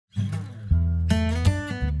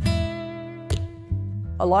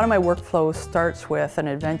A lot of my workflow starts with an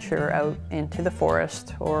adventure out into the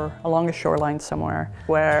forest or along a shoreline somewhere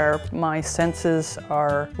where my senses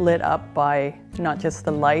are lit up by not just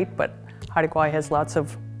the light, but Haida Gwaii has lots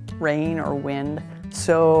of rain or wind.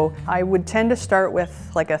 So I would tend to start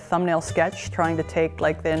with like a thumbnail sketch, trying to take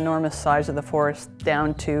like the enormous size of the forest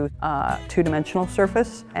down to a two-dimensional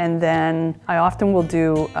surface. And then I often will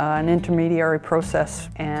do an intermediary process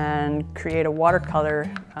and create a watercolor.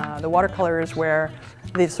 The watercolor is where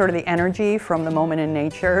the sort of the energy from the moment in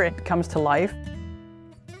nature, it comes to life.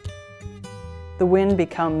 The wind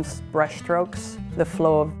becomes brush strokes. The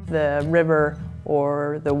flow of the river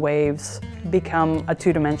or the waves become a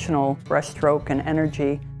two-dimensional brushstroke and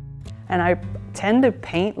energy. And I tend to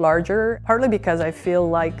paint larger, partly because I feel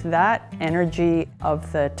like that energy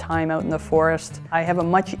of the time out in the forest, I have a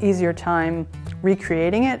much easier time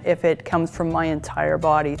recreating it if it comes from my entire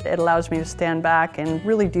body. It allows me to stand back and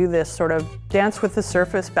really do this sort of dance with the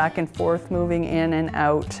surface, back and forth, moving in and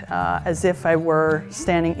out, as if I were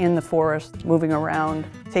standing in the forest, moving around,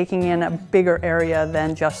 taking in a bigger area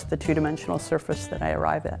than just the two-dimensional surface that I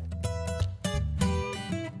arrive at.